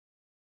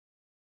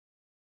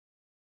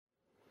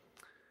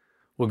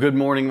Well, good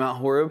morning, Mount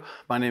Horeb.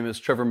 My name is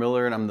Trevor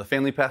Miller, and I'm the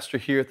family pastor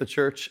here at the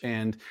church.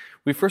 And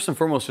we first and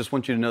foremost just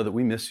want you to know that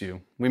we miss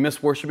you. We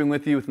miss worshiping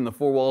with you within the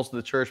four walls of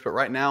the church. But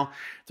right now,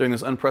 during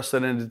this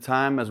unprecedented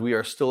time, as we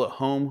are still at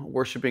home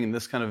worshiping in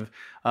this kind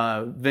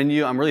of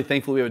venue, I'm really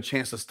thankful we have a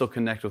chance to still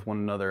connect with one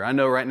another. I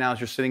know right now, as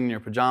you're sitting in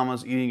your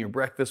pajamas, eating your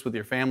breakfast with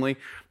your family,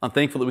 I'm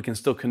thankful that we can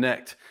still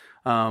connect.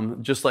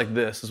 Just like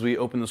this, as we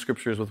open the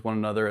scriptures with one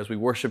another, as we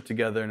worship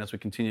together, and as we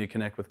continue to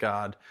connect with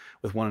God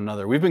with one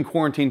another. We've been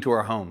quarantined to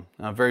our home,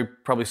 very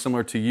probably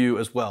similar to you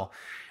as well.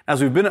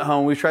 As we've been at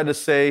home, we've tried to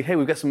say, hey,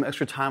 we've got some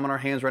extra time on our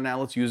hands right now,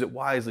 let's use it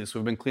wisely. So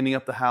we've been cleaning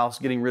up the house,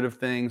 getting rid of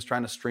things,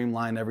 trying to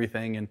streamline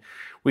everything. And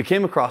we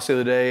came across the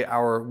other day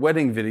our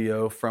wedding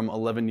video from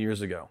 11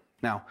 years ago.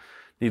 Now,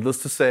 needless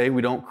to say,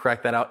 we don't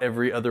crack that out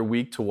every other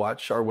week to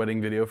watch our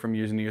wedding video from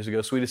years and years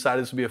ago. So we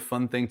decided this would be a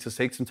fun thing to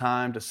take some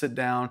time to sit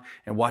down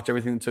and watch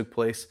everything that took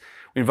place.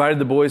 We invited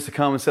the boys to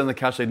come and sit on the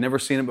couch. They'd never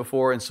seen it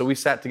before. And so we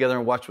sat together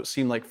and watched what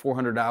seemed like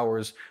 400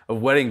 hours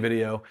of wedding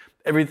video,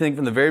 everything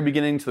from the very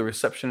beginning to the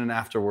reception and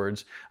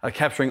afterwards,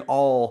 capturing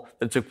all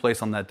that took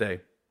place on that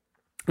day.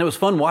 It was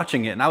fun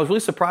watching it. And I was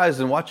really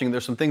surprised in watching.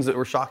 There's some things that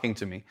were shocking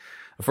to me.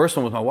 The first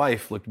one was my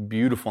wife looked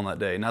beautiful on that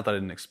day. Not that I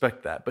didn't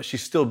expect that, but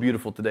she's still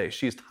beautiful today.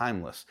 She is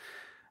timeless.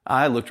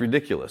 I looked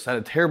ridiculous. I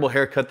had a terrible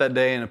haircut that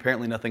day, and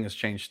apparently nothing has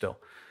changed still.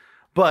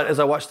 But as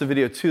I watched the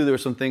video too, there were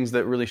some things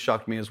that really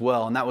shocked me as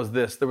well, and that was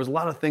this. There was a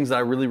lot of things that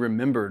I really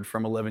remembered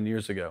from 11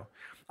 years ago.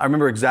 I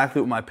remember exactly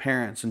what my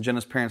parents and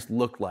Jenna's parents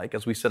looked like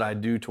as we said I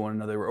do to one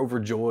another. They were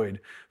overjoyed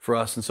for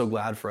us and so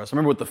glad for us. I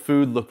remember what the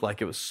food looked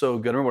like. It was so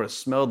good. I remember what it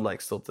smelled like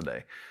still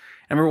today.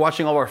 I remember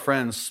watching all of our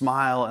friends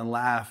smile and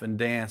laugh and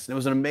dance. And it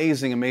was an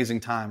amazing,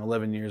 amazing time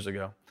 11 years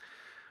ago.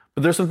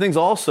 But there's some things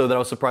also that I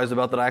was surprised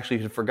about that I actually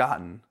had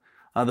forgotten.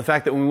 The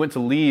fact that when we went to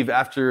leave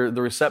after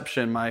the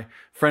reception, my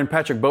friend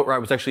Patrick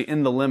Boatwright was actually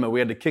in the limo. We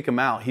had to kick him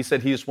out. He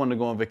said he just wanted to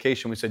go on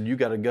vacation. We said, you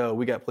got to go.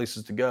 We got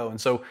places to go. And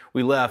so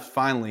we left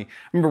finally. I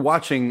remember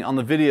watching on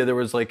the video, there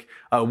was like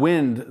a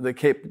wind that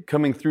kept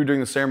coming through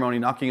during the ceremony,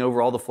 knocking over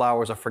all the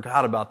flowers. I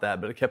forgot about that,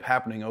 but it kept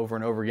happening over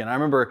and over again. I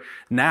remember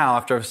now,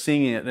 after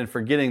seeing it and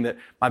forgetting that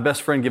my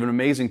best friend gave an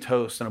amazing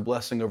toast and a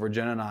blessing over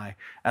Jen and I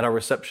at our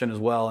reception as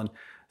well. And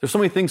there's so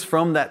many things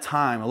from that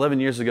time, 11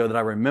 years ago, that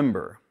I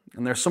remember.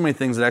 And there's so many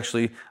things that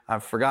actually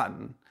I've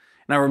forgotten.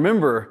 And I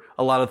remember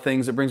a lot of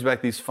things that brings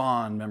back these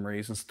fond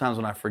memories. And sometimes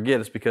when I forget,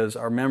 it's because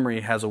our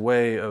memory has a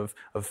way of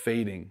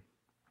fading.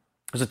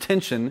 There's a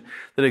tension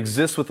that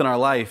exists within our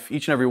life,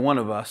 each and every one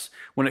of us,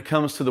 when it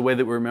comes to the way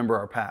that we remember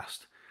our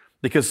past.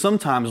 Because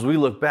sometimes as we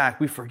look back,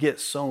 we forget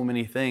so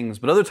many things.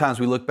 But other times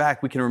we look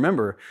back, we can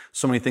remember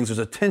so many things. There's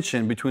a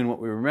tension between what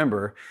we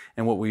remember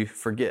and what we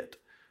forget.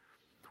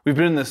 We've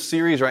been in this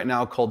series right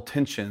now called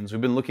Tensions. We've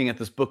been looking at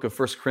this book of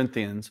 1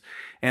 Corinthians,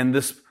 and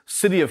this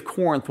city of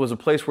Corinth was a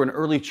place where an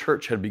early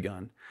church had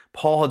begun.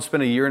 Paul had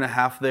spent a year and a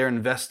half there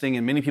investing,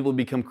 and many people had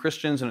become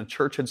Christians, and a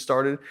church had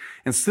started.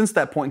 And since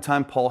that point in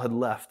time, Paul had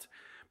left.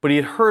 But he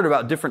had heard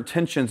about different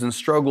tensions and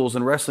struggles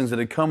and wrestlings that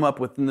had come up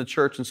within the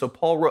church, and so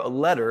Paul wrote a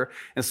letter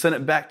and sent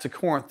it back to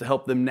Corinth to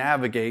help them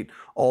navigate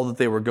all that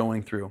they were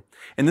going through.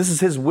 And this is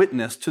his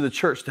witness to the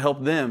church to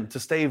help them to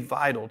stay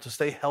vital, to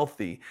stay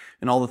healthy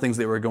in all the things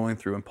they were going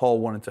through, and Paul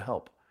wanted to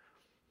help.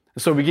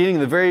 So beginning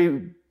the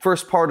very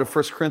first part of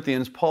 1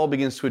 Corinthians, Paul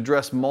begins to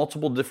address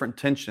multiple different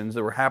tensions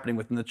that were happening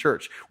within the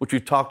church, which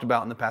we've talked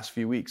about in the past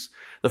few weeks.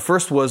 The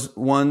first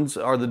ones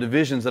are the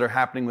divisions that are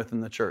happening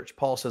within the church.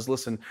 Paul says,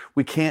 listen,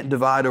 we can't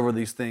divide over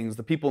these things.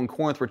 The people in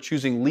Corinth were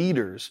choosing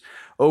leaders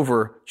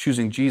over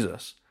choosing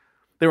Jesus.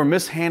 They were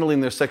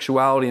mishandling their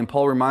sexuality, and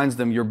Paul reminds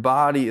them, your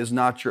body is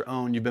not your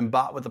own. You've been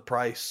bought with a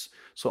price,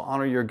 so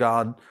honor your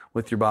God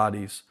with your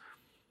bodies.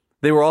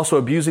 They were also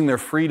abusing their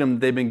freedom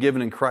they've been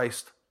given in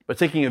Christ, by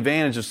taking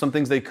advantage of some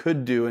things they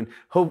could do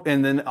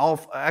and then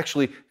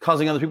actually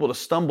causing other people to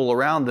stumble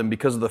around them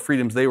because of the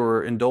freedoms they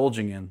were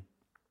indulging in.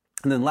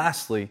 And then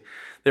lastly,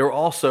 they were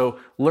also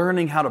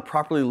learning how to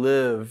properly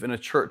live in a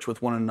church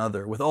with one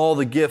another, with all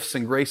the gifts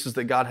and graces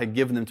that God had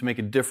given them to make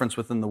a difference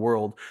within the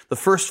world. The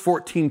first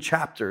 14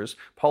 chapters,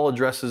 Paul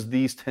addresses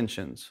these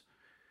tensions.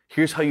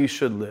 Here's how you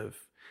should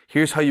live.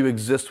 Here's how you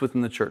exist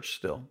within the church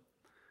still.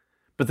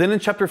 But then in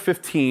chapter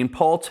 15,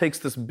 Paul takes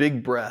this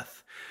big breath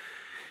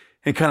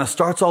and kind of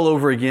starts all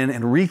over again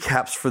and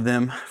recaps for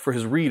them, for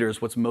his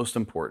readers, what's most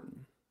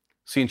important.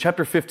 See, in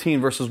chapter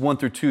 15, verses 1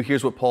 through 2,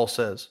 here's what Paul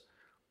says.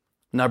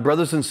 Now,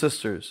 brothers and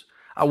sisters,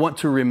 I want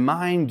to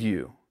remind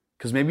you,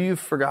 because maybe you've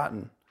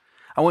forgotten,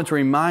 I want to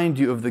remind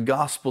you of the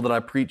gospel that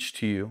I preached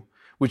to you,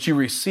 which you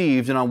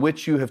received and on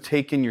which you have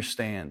taken your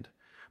stand.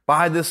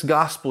 By this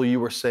gospel you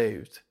were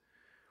saved,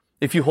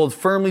 if you hold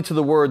firmly to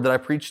the word that I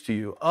preached to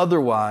you.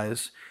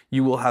 Otherwise,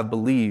 you will have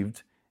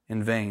believed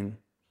in vain.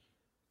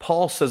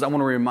 Paul says, I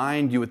want to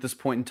remind you at this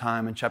point in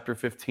time in chapter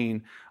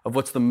 15 of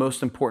what's the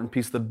most important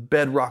piece, the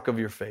bedrock of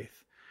your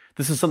faith.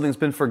 This is something that's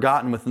been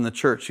forgotten within the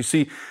church. You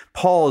see,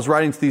 Paul is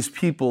writing to these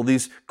people,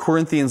 these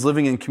Corinthians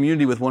living in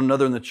community with one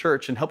another in the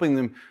church and helping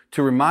them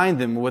to remind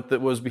them what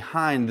was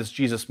behind this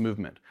Jesus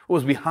movement, what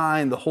was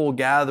behind the whole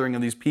gathering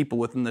of these people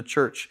within the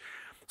church.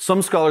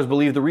 Some scholars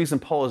believe the reason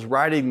Paul is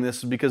writing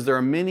this is because there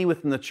are many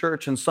within the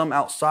church and some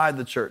outside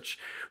the church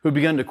who had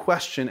begun to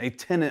question a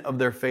tenet of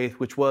their faith,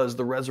 which was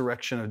the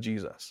resurrection of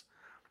Jesus.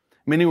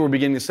 Many were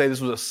beginning to say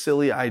this was a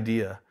silly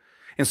idea.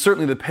 And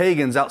certainly the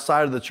pagans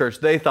outside of the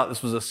church, they thought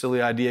this was a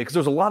silly idea because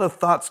there was a lot of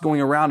thoughts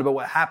going around about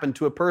what happened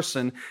to a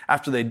person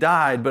after they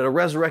died, but a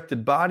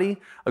resurrected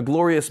body, a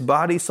glorious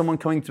body, someone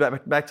coming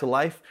back to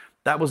life,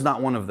 that was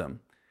not one of them.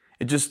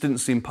 It just didn't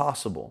seem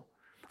possible.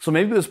 So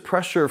maybe it was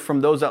pressure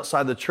from those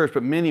outside the church,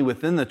 but many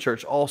within the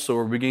church also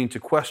were beginning to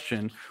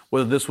question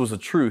whether this was the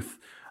truth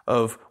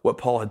of what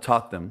Paul had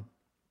taught them.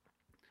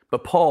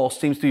 But Paul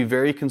seems to be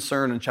very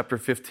concerned in chapter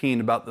 15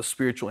 about the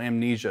spiritual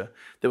amnesia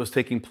that was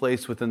taking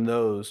place within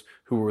those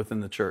who were within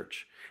the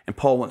church. And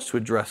Paul wants to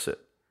address it.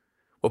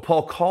 What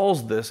Paul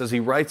calls this, as he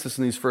writes this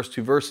in these first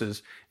two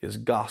verses, is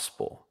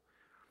gospel.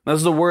 Now,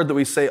 this is a word that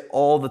we say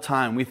all the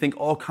time. We think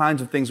all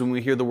kinds of things when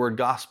we hear the word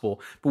gospel.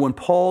 But when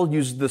Paul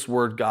uses this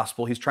word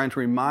gospel, he's trying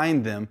to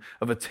remind them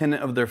of a tenet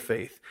of their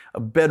faith, a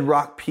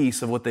bedrock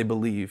piece of what they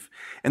believe.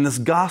 And this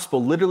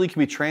gospel literally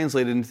can be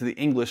translated into the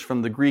English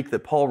from the Greek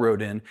that Paul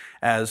wrote in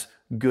as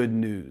good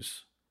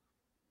news.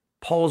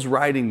 Paul is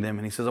writing them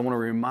and he says, I want to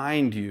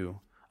remind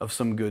you of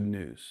some good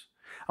news.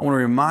 I want to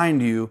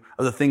remind you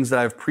of the things that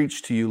I've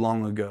preached to you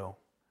long ago.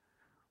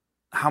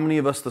 How many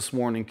of us this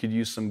morning could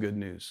use some good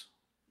news?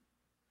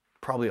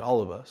 Probably all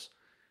of us.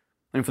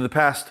 And for the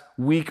past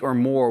week or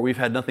more, we've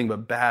had nothing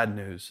but bad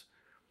news.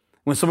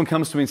 When someone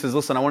comes to me and says,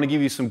 listen, I want to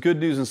give you some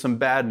good news and some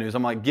bad news,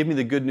 I'm like, give me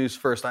the good news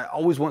first. I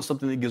always want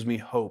something that gives me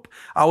hope.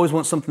 I always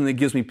want something that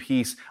gives me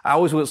peace. I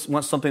always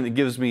want something that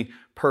gives me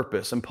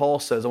purpose. And Paul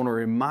says, I want to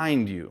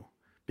remind you,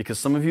 because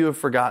some of you have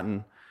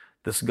forgotten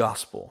this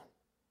gospel,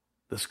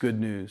 this good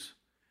news.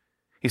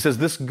 He says,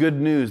 this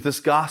good news, this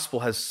gospel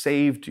has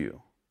saved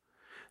you.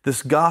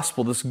 This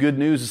gospel, this good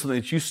news is something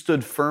that you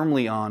stood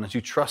firmly on as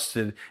you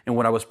trusted in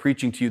what I was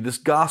preaching to you. This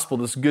gospel,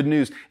 this good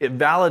news, it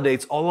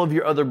validates all of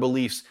your other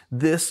beliefs.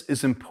 This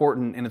is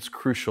important and it's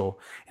crucial.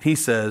 And he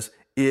says,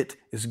 it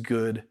is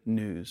good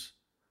news.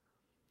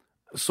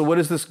 So what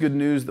is this good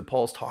news that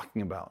Paul's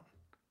talking about?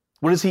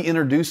 What is he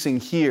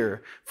introducing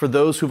here for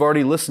those who've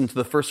already listened to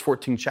the first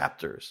 14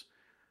 chapters?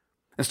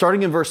 And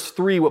starting in verse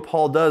 3, what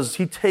Paul does is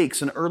he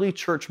takes an early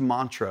church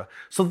mantra,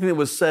 something that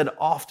was said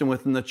often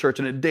within the church,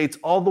 and it dates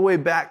all the way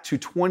back to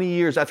 20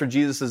 years after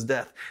Jesus'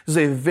 death. This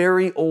is a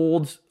very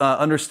old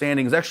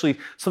understanding. It's actually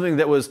something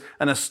that was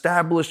an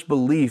established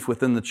belief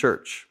within the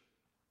church.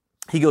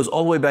 He goes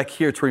all the way back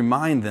here to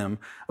remind them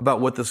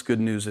about what this good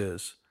news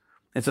is.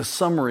 It's a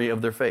summary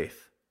of their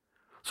faith.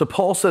 So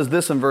Paul says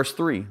this in verse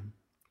 3,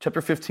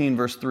 chapter 15,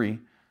 verse 3.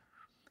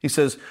 He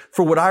says,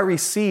 for what I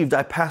received,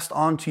 I passed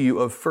on to you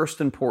of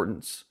first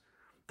importance,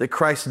 that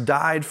Christ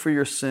died for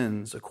your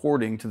sins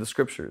according to the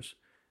Scriptures,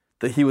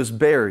 that he was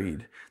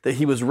buried, that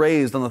he was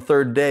raised on the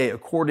third day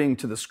according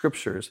to the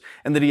Scriptures,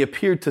 and that he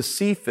appeared to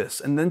Cephas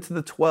and then to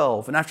the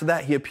 12. And after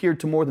that, he appeared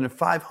to more than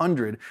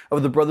 500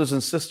 of the brothers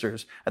and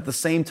sisters at the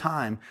same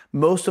time,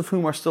 most of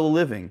whom are still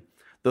living,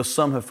 though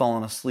some have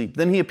fallen asleep.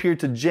 Then he appeared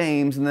to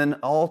James and then to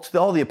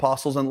all the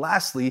apostles. And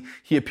lastly,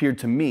 he appeared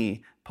to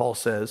me, Paul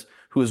says,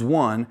 who is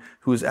one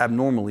who is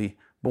abnormally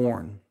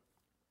born.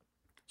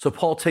 So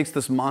Paul takes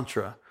this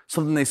mantra,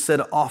 something they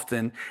said often,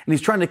 and he's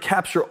trying to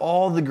capture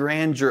all the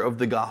grandeur of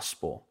the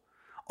gospel,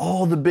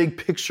 all the big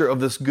picture of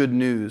this good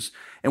news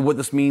and what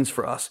this means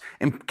for us,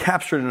 and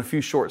capture it in a few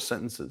short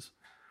sentences.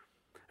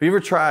 Have you ever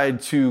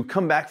tried to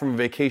come back from a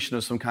vacation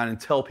of some kind and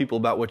tell people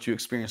about what you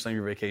experienced on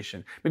your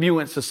vacation? Maybe you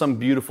went to some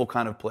beautiful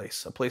kind of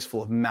place, a place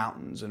full of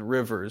mountains and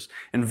rivers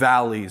and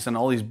valleys and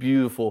all these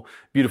beautiful,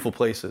 beautiful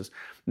places.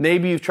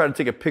 Maybe you've tried to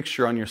take a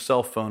picture on your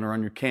cell phone or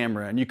on your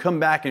camera, and you come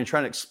back and you're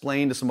trying to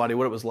explain to somebody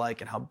what it was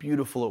like and how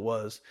beautiful it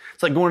was.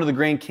 It's like going to the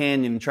Grand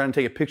Canyon and trying to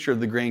take a picture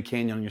of the Grand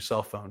Canyon on your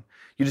cell phone.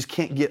 You just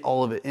can't get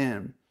all of it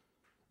in.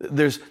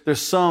 There's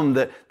some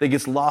that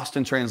gets lost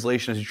in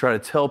translation as you try to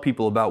tell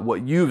people about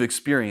what you've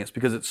experienced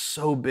because it's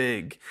so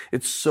big,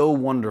 it's so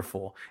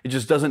wonderful, it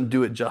just doesn't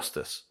do it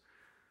justice.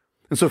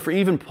 And so for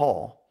even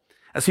Paul,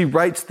 as he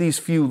writes these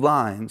few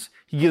lines,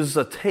 he gives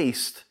us a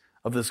taste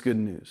of this good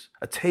news,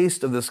 a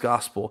taste of this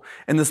gospel.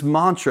 And this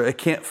mantra, it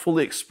can't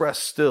fully express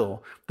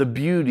still the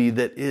beauty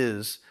that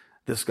is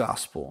this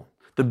gospel,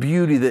 the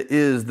beauty that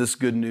is this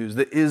good news,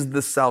 that is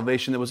this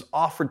salvation that was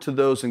offered to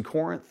those in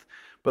Corinth,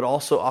 but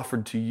also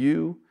offered to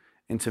you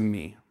and to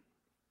me.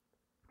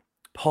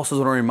 Paul says,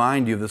 I want to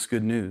remind you of this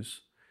good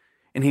news.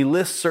 And he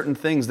lists certain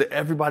things that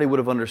everybody would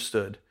have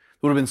understood, that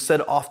would have been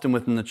said often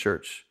within the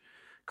church.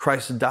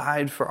 Christ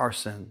died for our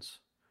sins.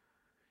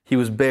 He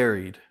was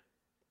buried.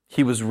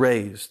 He was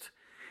raised.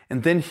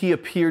 And then he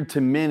appeared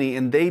to many,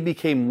 and they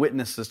became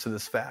witnesses to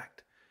this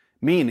fact,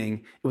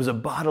 meaning it was a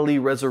bodily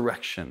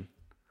resurrection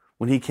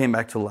when he came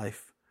back to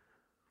life.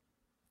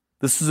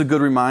 This is a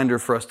good reminder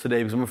for us today,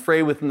 because I'm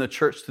afraid within the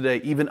church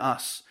today, even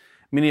us,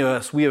 many of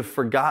us, we have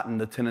forgotten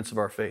the tenets of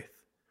our faith.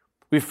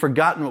 We've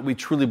forgotten what we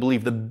truly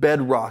believe, the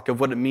bedrock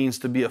of what it means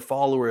to be a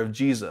follower of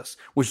Jesus,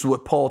 which is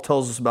what Paul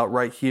tells us about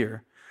right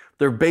here.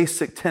 They're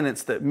basic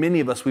tenets that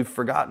many of us, we've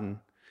forgotten.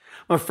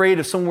 I'm afraid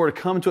if someone were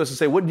to come to us and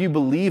say, what do you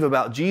believe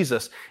about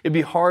Jesus? It'd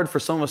be hard for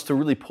some of us to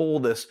really pull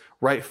this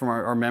right from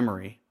our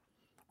memory.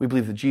 We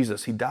believe that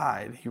Jesus, he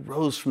died, he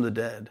rose from the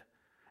dead.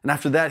 And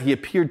after that, he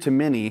appeared to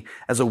many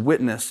as a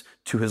witness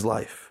to his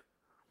life.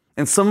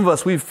 And some of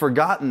us, we've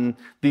forgotten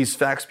these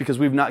facts because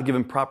we've not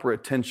given proper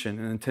attention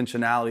and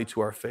intentionality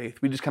to our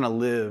faith. We just kind of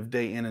live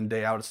day in and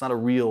day out. It's not a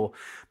real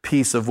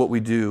piece of what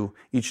we do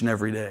each and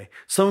every day.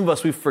 Some of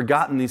us, we've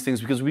forgotten these things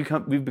because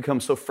we've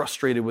become so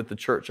frustrated with the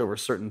church over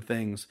certain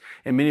things.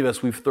 And many of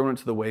us, we've thrown it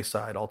to the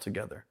wayside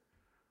altogether.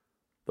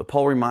 But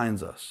Paul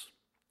reminds us,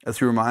 as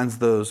he reminds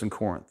those in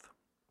Corinth,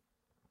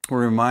 we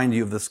remind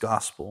you of this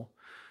gospel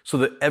so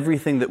that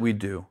everything that we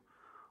do,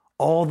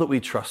 all that we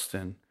trust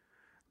in,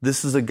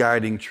 this is a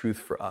guiding truth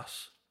for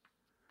us.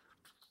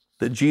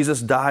 That Jesus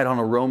died on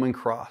a Roman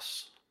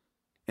cross,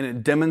 and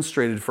it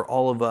demonstrated for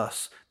all of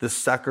us this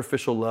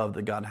sacrificial love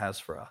that God has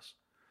for us.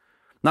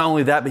 Not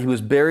only that, but he was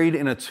buried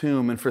in a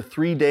tomb, and for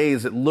 3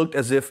 days it looked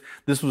as if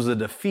this was a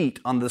defeat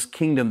on this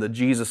kingdom that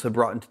Jesus had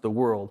brought into the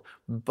world.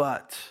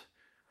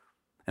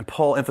 And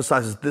Paul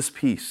emphasizes this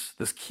piece,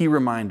 this key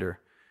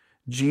reminder,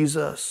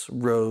 Jesus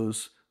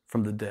rose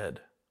from the dead.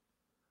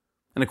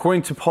 And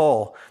according to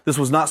Paul, this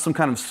was not some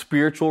kind of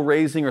spiritual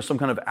raising or some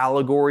kind of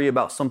allegory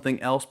about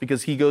something else,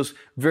 because he goes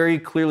very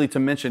clearly to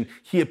mention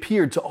he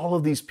appeared to all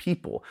of these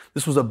people.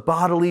 This was a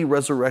bodily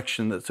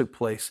resurrection that took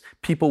place.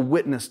 People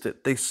witnessed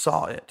it. They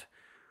saw it.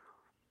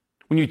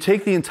 When you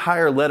take the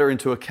entire letter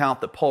into account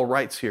that Paul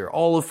writes here,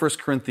 all of 1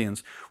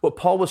 Corinthians, what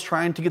Paul was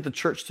trying to get the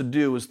church to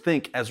do was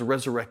think as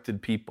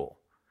resurrected people,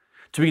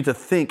 to begin to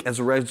think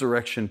as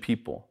resurrection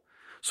people.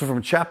 So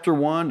from chapter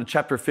 1 to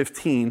chapter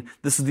 15,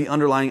 this is the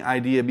underlying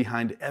idea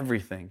behind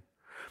everything.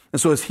 And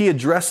so as he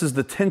addresses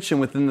the tension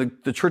within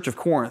the church of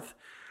Corinth,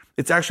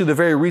 it's actually the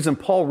very reason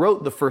Paul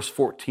wrote the first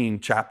 14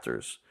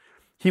 chapters.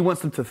 He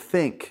wants them to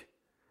think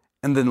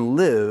and then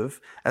live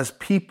as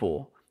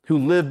people who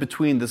live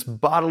between this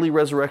bodily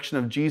resurrection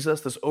of Jesus,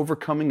 this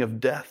overcoming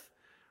of death,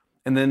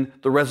 and then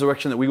the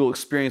resurrection that we will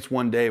experience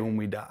one day when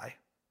we die.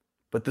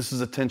 But this is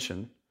a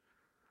tension.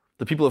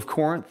 The people of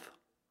Corinth,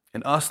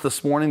 and us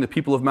this morning, the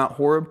people of Mount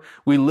Horeb,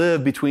 we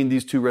live between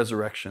these two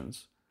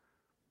resurrections.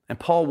 And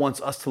Paul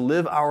wants us to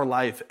live our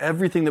life,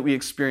 everything that we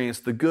experience,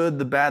 the good,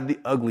 the bad, the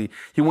ugly.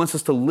 He wants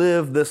us to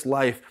live this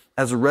life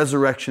as a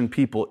resurrection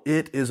people.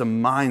 It is a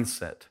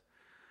mindset,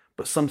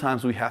 but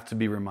sometimes we have to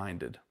be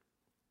reminded.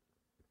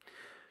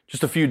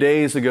 Just a few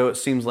days ago, it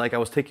seems like I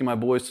was taking my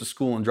boys to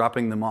school and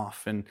dropping them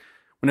off. And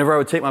whenever I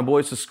would take my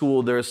boys to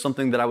school, there is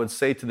something that I would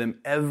say to them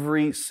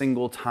every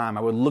single time.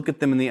 I would look at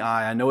them in the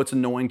eye. I know it's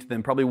annoying to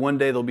them. Probably one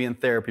day they'll be in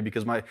therapy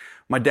because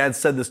my dad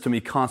said this to me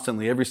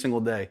constantly every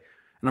single day,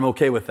 and I'm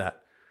okay with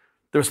that.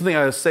 There was something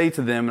I would say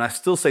to them, and I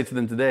still say to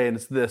them today, and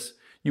it's this: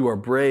 you are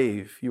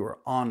brave, you are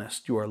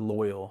honest, you are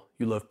loyal,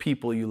 you love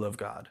people, you love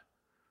God.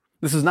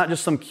 This is not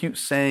just some cute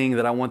saying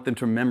that I want them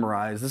to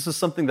memorize. This is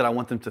something that I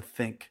want them to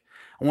think.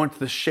 I want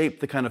to shape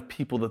the kind of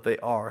people that they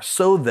are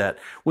so that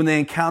when they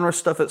encounter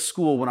stuff at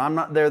school, when I'm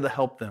not there to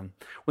help them,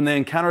 when they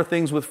encounter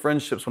things with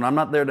friendships, when I'm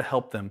not there to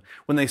help them,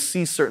 when they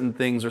see certain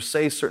things or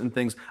say certain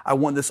things, I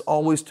want this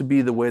always to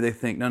be the way they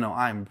think. No,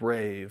 I am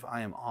brave,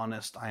 I am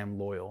honest, I am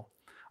loyal,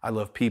 I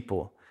love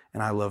people,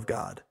 and I love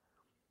God.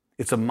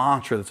 It's a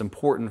mantra that's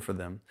important for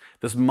them.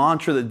 This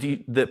mantra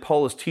that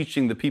Paul is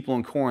teaching the people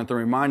in Corinth and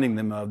reminding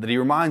them of, that he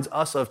reminds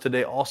us of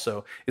today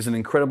also, is an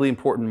incredibly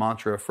important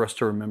mantra for us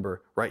to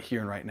remember right here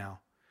and right now.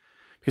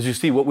 Because you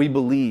see, what we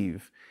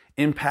believe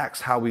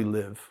impacts how we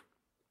live,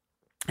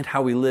 and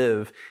how we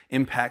live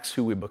impacts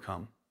who we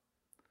become.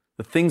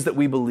 The things that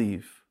we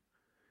believe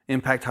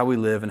impact how we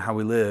live, and how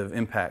we live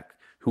impact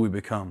who we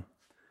become.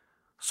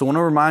 So I want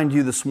to remind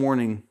you this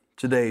morning,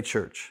 today,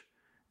 church,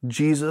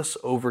 Jesus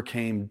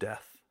overcame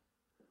death.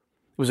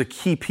 It was a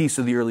key piece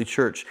of the early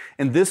church,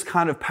 and this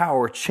kind of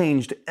power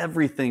changed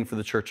everything for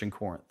the church in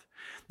Corinth.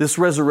 This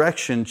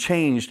resurrection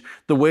changed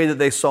the way that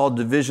they saw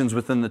divisions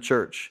within the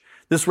church.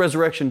 This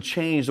resurrection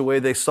changed the way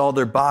they saw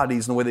their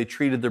bodies and the way they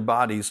treated their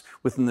bodies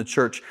within the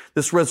church.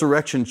 This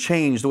resurrection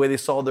changed the way they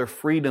saw their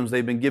freedoms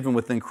they've been given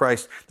within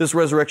Christ. This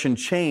resurrection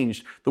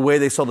changed the way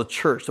they saw the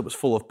church that was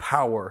full of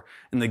power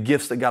and the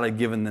gifts that God had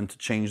given them to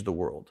change the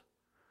world.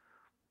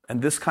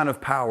 And this kind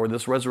of power,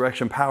 this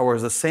resurrection power,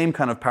 is the same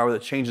kind of power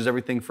that changes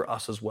everything for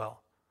us as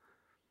well.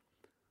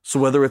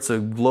 So whether it's a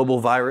global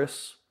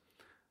virus,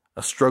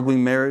 a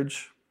struggling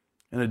marriage,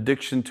 an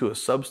addiction to a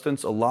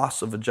substance, a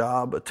loss of a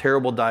job, a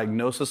terrible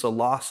diagnosis, a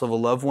loss of a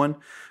loved one,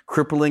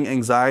 crippling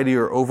anxiety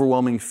or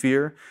overwhelming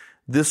fear,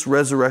 this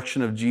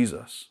resurrection of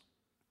Jesus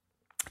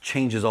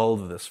changes all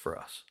of this for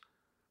us.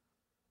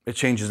 It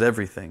changes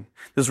everything.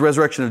 This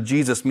resurrection of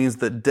Jesus means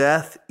that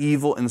death,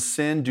 evil, and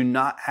sin do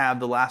not have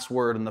the last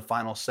word and the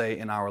final say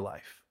in our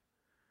life.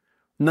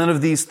 None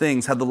of these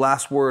things have the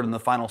last word and the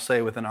final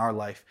say within our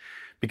life,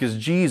 because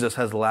Jesus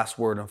has the last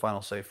word and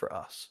final say for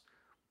us.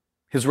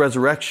 His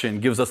resurrection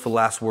gives us the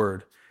last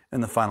word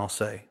and the final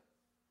say.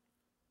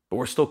 But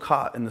we're still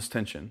caught in this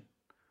tension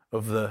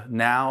of the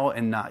now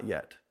and not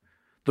yet.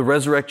 The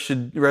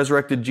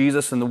resurrected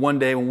Jesus and the one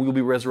day when we will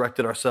be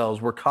resurrected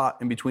ourselves. We're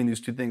caught in between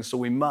these two things. So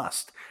we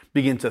must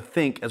begin to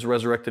think as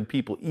resurrected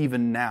people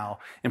even now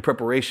in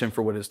preparation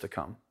for what is to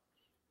come.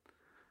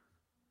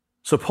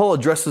 So Paul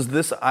addresses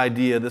this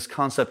idea, this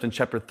concept in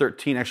chapter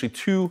 13, actually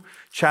 2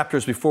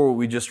 chapters before what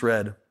we just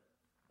read.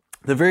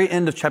 The very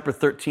end of chapter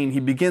 13,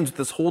 he begins with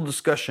this whole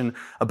discussion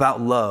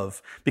about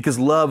love, because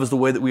love is the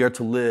way that we are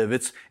to live.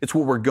 It's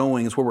where we're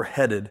going, it's where we're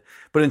headed.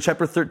 But in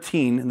chapter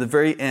 13, in the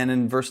very end,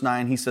 in verse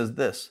 9, he says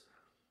this,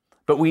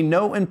 "But we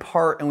know in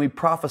part and we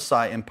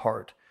prophesy in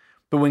part.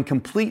 But when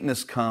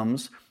completeness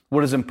comes,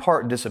 what is in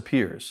part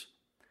disappears.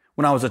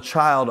 When I was a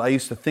child, I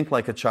used to think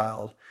like a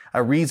child. I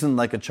reasoned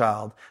like a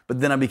child,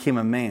 but then I became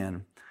a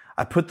man.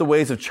 I put the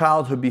ways of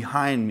childhood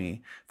behind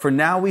me. For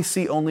now we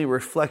see only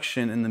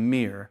reflection in the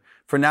mirror.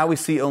 For now we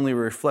see only a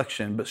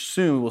reflection, but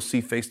soon we'll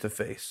see face to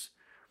face.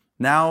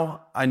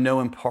 Now I know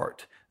in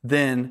part,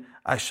 then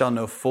I shall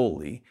know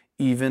fully,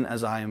 even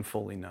as I am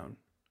fully known."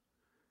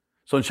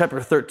 So in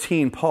chapter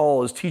 13,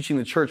 Paul is teaching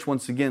the church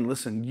once again,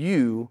 listen,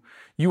 you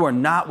are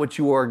not what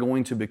you are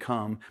going to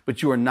become,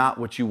 but you are not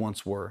what you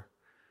once were.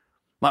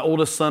 My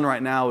oldest son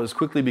right now is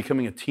quickly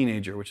becoming a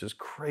teenager, which is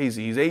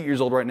crazy. He's 8 years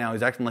old right now.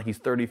 He's acting like he's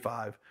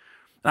 35.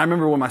 And I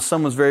remember when my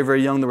son was very,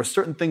 very young, there were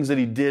certain things that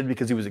he did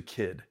because he was a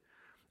kid.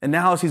 And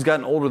now as he's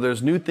gotten older,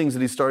 there's new things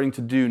that he's starting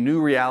to do,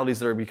 new realities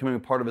that are becoming a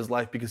part of his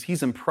life because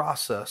he's in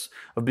process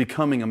of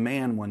becoming a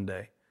man one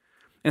day.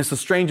 And it's the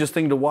strangest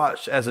thing to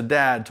watch as a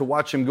dad, to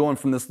watch him going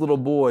from this little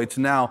boy to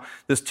now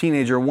this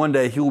teenager. One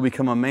day he will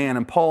become a man.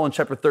 And Paul in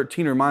chapter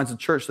 13 reminds the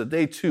church that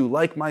they too,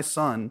 like my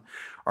son,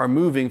 are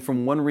moving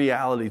from one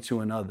reality to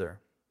another.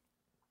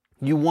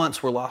 You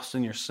once were lost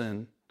in your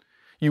sin.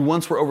 You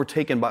once were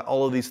overtaken by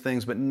all of these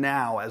things, but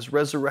now as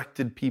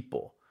resurrected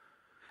people,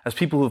 as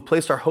people who have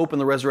placed our hope in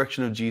the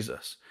resurrection of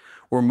Jesus,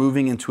 we're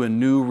moving into a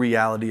new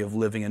reality of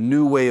living, a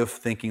new way of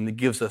thinking that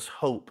gives us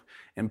hope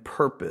and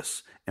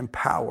purpose and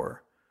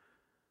power.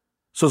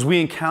 So as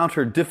we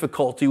encounter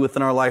difficulty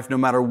within our life, no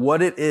matter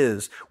what it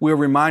is, we are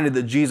reminded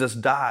that Jesus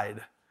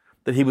died,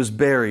 that he was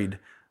buried,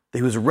 that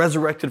he was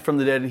resurrected from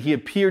the dead, and he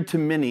appeared to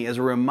many as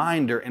a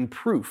reminder and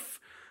proof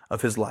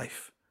of his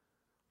life.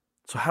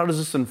 So how does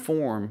this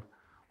inform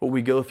what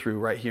we go through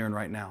right here and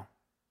right now?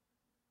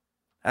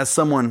 As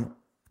someone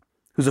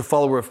who's a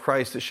follower of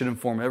Christ, it should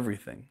inform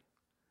everything.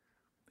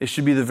 It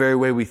should be the very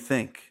way we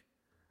think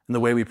and the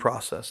way we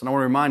process. And I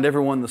want to remind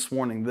everyone this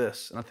morning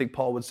this, and I think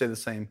Paul would say the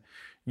same.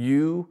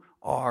 You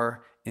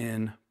are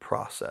in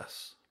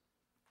process.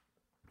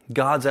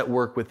 God's at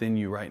work within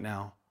you right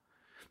now.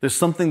 There's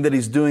something that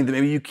he's doing that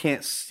maybe you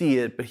can't see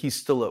it, but he's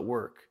still at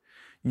work.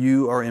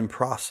 You are in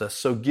process.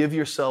 So give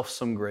yourself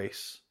some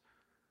grace.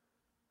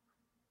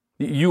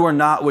 You are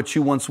not what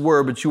you once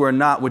were, but you are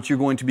not what you're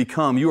going to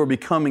become. You are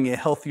becoming a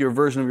healthier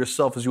version of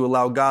yourself as you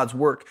allow God's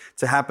work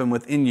to happen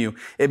within you.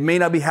 It may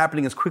not be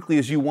happening as quickly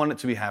as you want it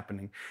to be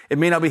happening. It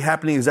may not be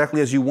happening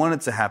exactly as you want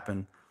it to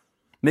happen.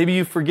 Maybe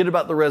you forget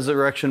about the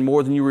resurrection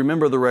more than you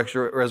remember the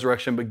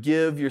resurrection, but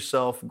give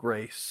yourself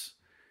grace.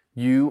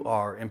 You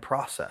are in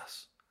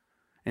process.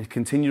 And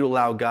continue to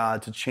allow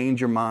God to change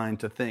your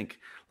mind to think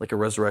like a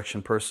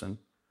resurrection person.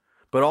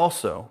 But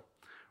also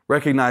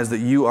recognize that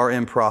you are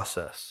in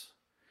process.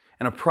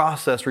 And a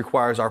process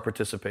requires our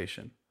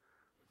participation.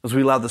 As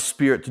we allow the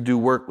Spirit to do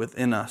work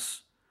within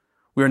us,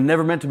 we are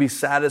never meant to be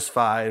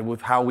satisfied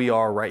with how we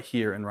are right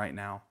here and right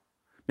now.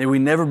 May we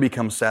never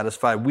become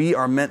satisfied. We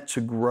are meant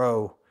to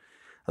grow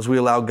as we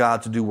allow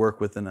God to do work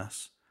within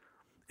us.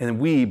 And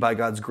we, by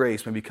God's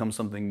grace, may become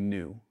something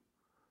new,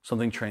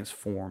 something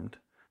transformed,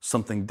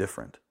 something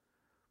different.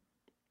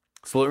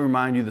 So let me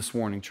remind you this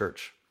morning,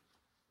 church,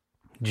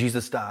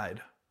 Jesus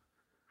died.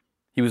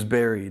 He was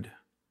buried.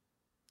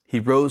 He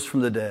rose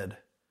from the dead.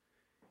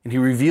 And he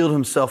revealed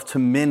himself to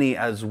many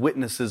as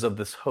witnesses of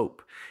this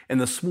hope. And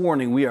this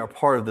morning, we are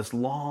part of this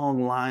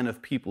long line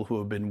of people who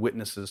have been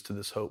witnesses to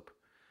this hope.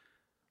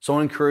 So I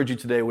want to encourage you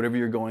today, whatever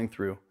you're going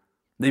through,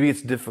 maybe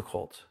it's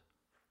difficult.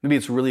 Maybe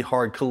it's really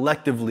hard.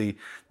 Collectively,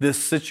 this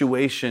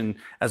situation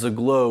as a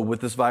globe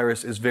with this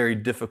virus is very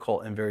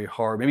difficult and very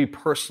hard. Maybe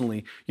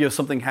personally, you have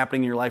something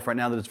happening in your life right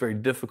now that is very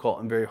difficult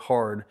and very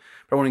hard.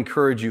 But I want to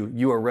encourage you,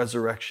 you are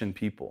resurrection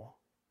people.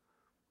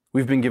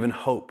 We've been given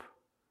hope.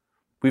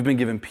 We've been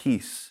given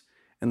peace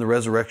in the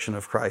resurrection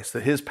of Christ,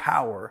 that his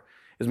power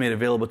is made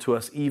available to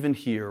us even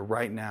here,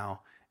 right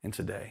now, and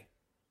today.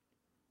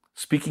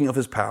 Speaking of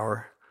his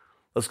power,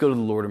 let's go to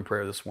the Lord in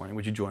prayer this morning.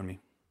 Would you join me?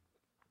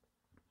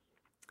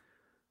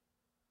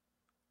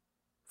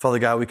 Father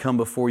God, we come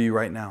before you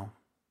right now.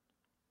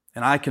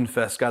 And I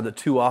confess, God, that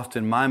too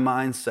often my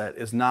mindset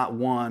is not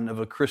one of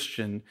a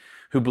Christian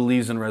who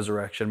believes in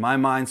resurrection. My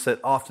mindset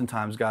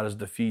oftentimes, God, is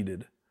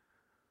defeated,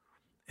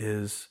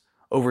 is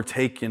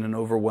overtaken and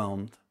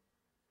overwhelmed.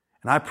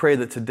 And I pray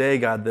that today,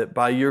 God, that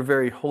by your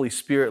very Holy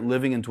Spirit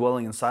living and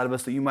dwelling inside of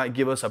us, that you might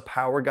give us a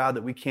power, God,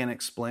 that we can't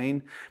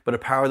explain, but a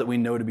power that we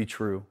know to be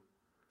true.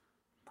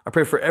 I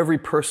pray for every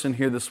person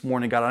here this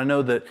morning, God. I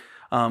know that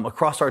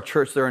across our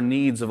church, there are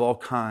needs of all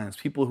kinds.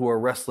 People who are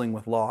wrestling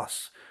with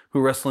loss, who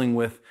are wrestling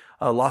with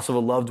a loss of a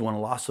loved one, a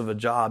loss of a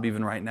job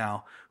even right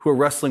now, who are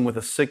wrestling with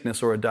a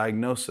sickness or a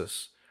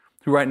diagnosis,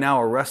 who right now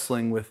are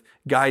wrestling with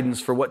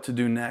guidance for what to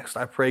do next.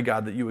 I pray,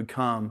 God, that you would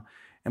come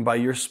and by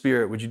your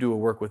Spirit, would you do a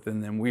work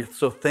within them? We're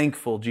so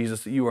thankful,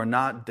 Jesus, that you are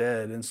not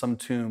dead in some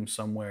tomb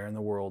somewhere in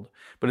the world,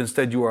 but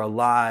instead you are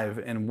alive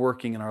and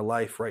working in our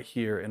life right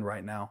here and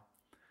right now.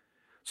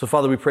 So,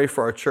 Father, we pray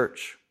for our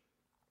church.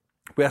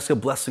 We ask a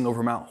blessing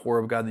over Mount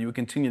Horeb, God, that you would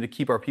continue to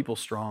keep our people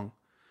strong,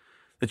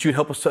 that you would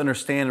help us to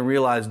understand and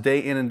realize day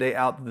in and day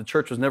out that the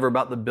church was never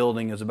about the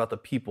building, it was about the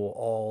people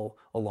all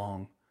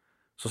along.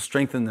 So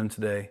strengthen them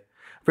today.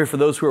 I pray for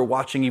those who are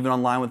watching even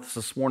online with us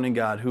this morning,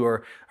 God, who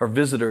are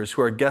visitors,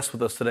 who are guests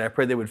with us today. I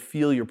pray they would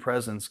feel your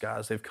presence, God,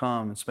 as they've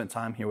come and spent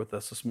time here with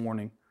us this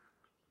morning.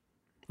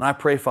 And I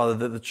pray, Father,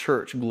 that the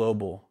church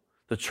global,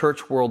 the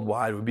church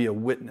worldwide would be a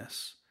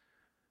witness,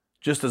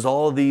 just as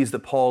all of these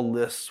that Paul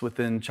lists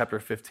within chapter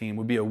 15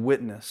 would be a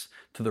witness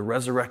to the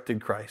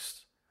resurrected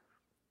Christ,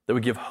 that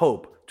would give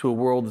hope to a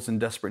world that's in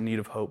desperate need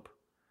of hope.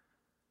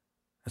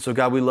 And so,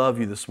 God, we love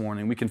you this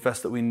morning. We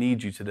confess that we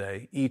need you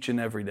today, each and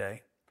every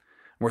day.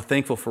 We're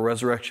thankful for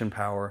resurrection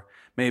power.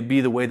 May it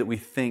be the way that we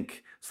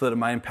think so that it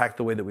might impact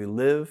the way that we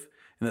live,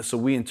 and that so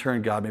we in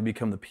turn, God, may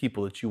become the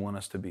people that you want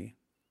us to be.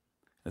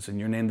 It's in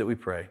your name that we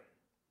pray.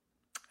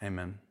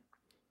 Amen.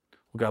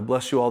 Well, God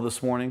bless you all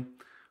this morning.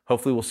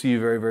 Hopefully we'll see you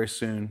very, very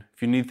soon.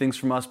 If you need things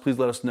from us, please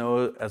let us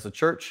know as a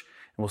church,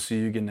 and we'll see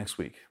you again next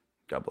week.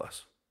 God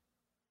bless.